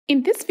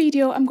In this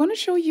video, I'm going to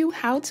show you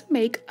how to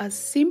make a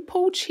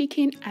simple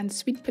chicken and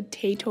sweet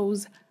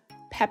potatoes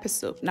pepper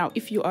soup. Now,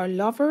 if you are a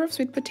lover of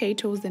sweet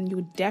potatoes, then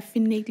you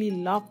definitely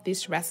love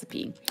this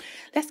recipe.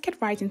 Let's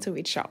get right into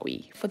it, shall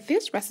we? For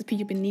this recipe,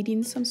 you'll be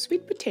needing some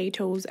sweet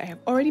potatoes. I have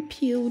already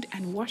peeled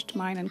and washed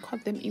mine and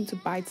cut them into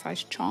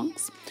bite-sized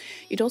chunks.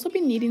 You'd also be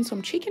needing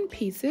some chicken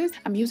pieces.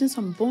 I'm using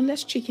some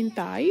boneless chicken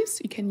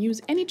thighs. You can use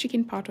any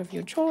chicken part of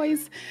your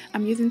choice.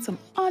 I'm using some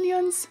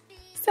onions,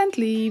 scent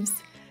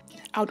leaves.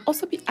 I would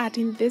also be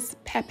adding this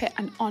pepper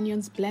and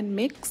onions blend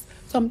mix,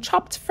 some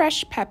chopped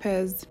fresh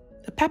peppers,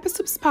 the pepper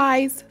soup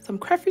spice, some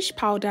crayfish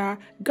powder,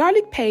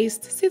 garlic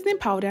paste, seasoning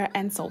powder,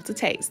 and salt to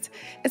taste.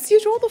 As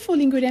usual, the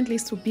full ingredient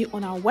list will be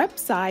on our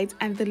website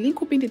and the link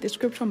will be in the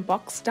description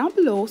box down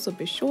below, so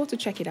be sure to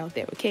check it out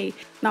there, okay?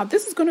 Now,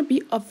 this is going to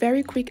be a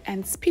very quick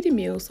and speedy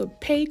meal, so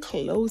pay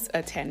close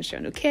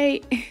attention,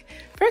 okay?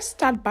 First,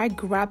 start by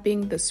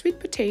grabbing the sweet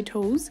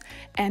potatoes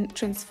and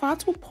transfer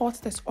to a pot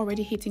that's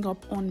already heating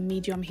up on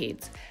medium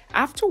heat.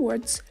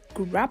 Afterwards,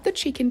 grab the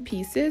chicken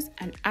pieces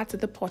and add to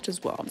the pot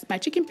as well. My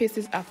chicken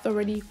pieces are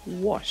thoroughly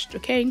washed,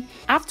 okay?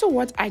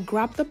 Afterwards, I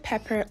grab the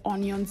pepper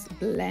onions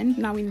blend.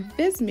 Now in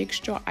this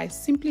mixture, I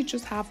simply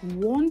just have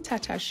one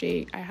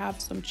tatashe. I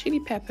have some chili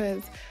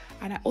peppers,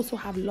 and I also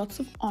have lots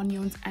of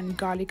onions and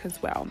garlic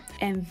as well.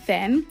 And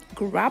then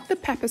grab the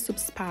pepper soup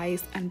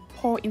spice and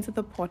pour into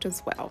the pot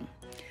as well.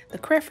 The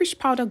crayfish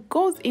powder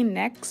goes in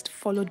next,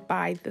 followed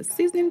by the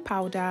seasoning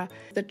powder,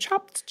 the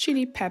chopped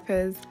chili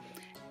peppers,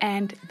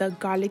 and the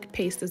garlic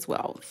paste as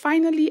well.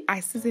 Finally,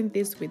 I season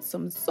this with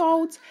some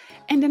salt,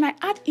 and then I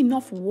add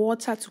enough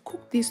water to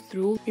cook this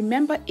through.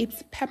 Remember,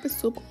 it's pepper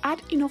soup.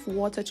 Add enough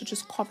water to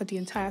just cover the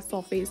entire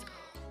surface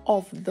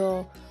of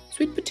the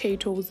sweet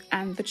potatoes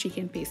and the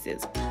chicken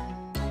pieces.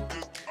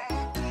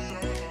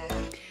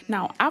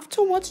 Now,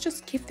 afterwards,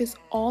 just give this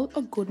all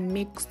a good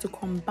mix to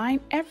combine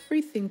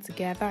everything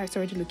together. It's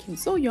already looking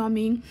so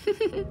yummy.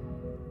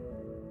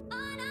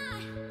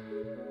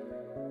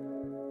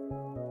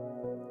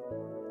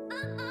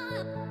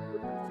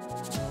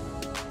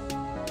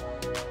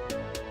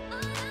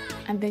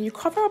 And then you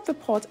cover up the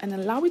pot and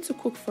allow it to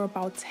cook for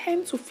about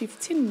 10 to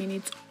 15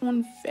 minutes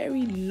on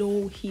very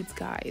low heat,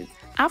 guys.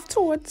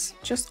 Afterwards,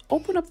 just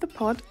open up the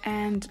pot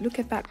and look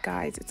at that,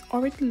 guys. It's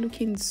already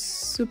looking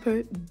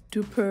super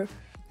duper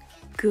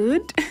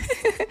good.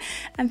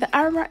 And the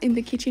aroma in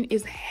the kitchen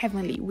is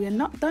heavenly. We are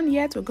not done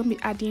yet. We're going to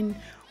be adding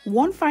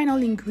one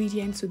final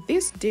ingredient to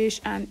this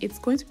dish, and it's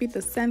going to be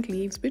the scent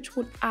leaves, which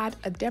would add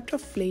a depth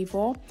of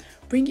flavor,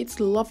 bring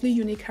its lovely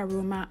unique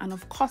aroma, and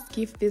of course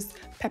give this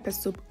pepper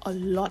soup a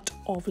lot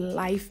of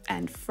life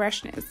and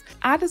freshness.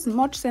 Add as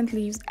much scent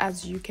leaves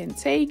as you can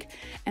take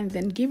and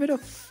then give it a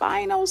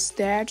final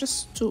stir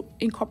just to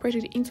incorporate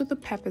it into the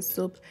pepper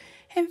soup.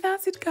 And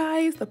that's it,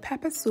 guys. The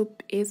pepper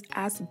soup is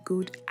as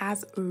good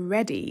as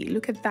ready.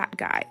 Look at that,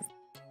 guys.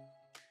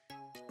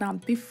 Now,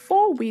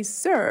 before we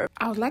serve,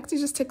 I would like to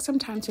just take some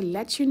time to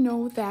let you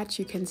know that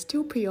you can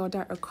still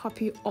pre-order a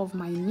copy of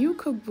my new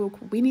cookbook,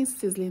 Winnie's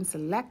Sizzling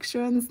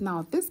Selections.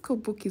 Now, this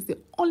cookbook is the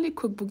only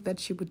cookbook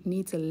that you would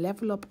need to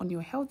level up on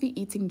your healthy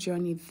eating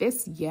journey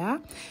this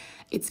year.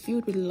 It's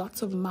filled with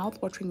lots of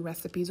mouth-watering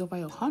recipes, over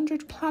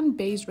 100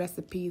 plant-based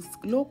recipes,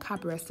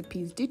 low-carb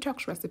recipes,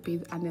 detox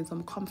recipes, and then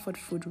some comfort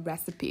food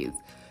recipes.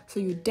 So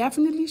you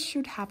definitely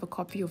should have a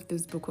copy of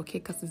this book, okay?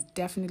 Because it's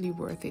definitely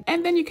worth it.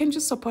 And then you can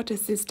just support a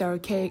sister,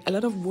 okay? A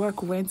lot of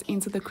work went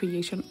into the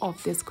creation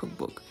of this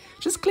cookbook.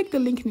 Just click the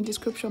link in the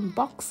description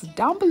box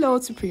down below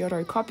to pre-order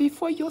a copy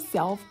for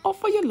yourself or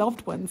for your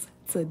loved ones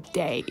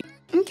today.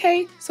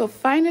 Okay, so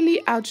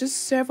finally, I'll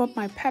just serve up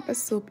my pepper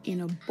soup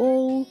in a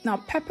bowl. Now,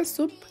 pepper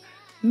soup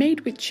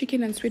made with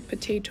chicken and sweet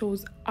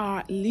potatoes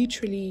are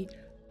literally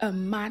a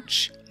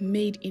match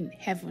made in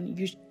heaven.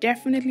 You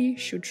definitely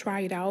should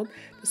try it out.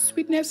 The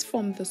sweetness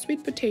from the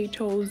sweet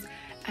potatoes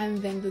and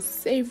then the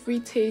savory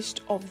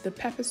taste of the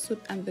pepper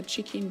soup and the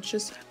chicken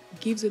just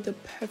gives it the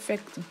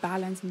perfect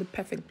balance and the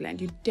perfect blend.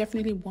 You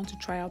definitely want to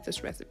try out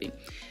this recipe.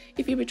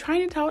 If you'll be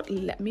trying it out,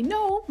 let me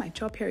know. My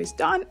job here is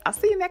done. I'll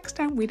see you next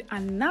time with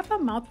another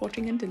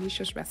mouth-watering and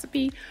delicious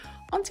recipe.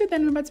 Until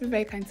then, remember to be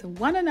very kind to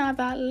one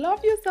another,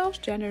 love yourselves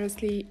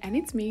generously, and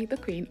it's me, the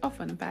queen of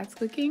fun and fast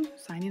cooking,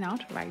 signing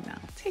out right now.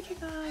 Take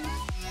care,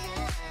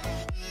 guys.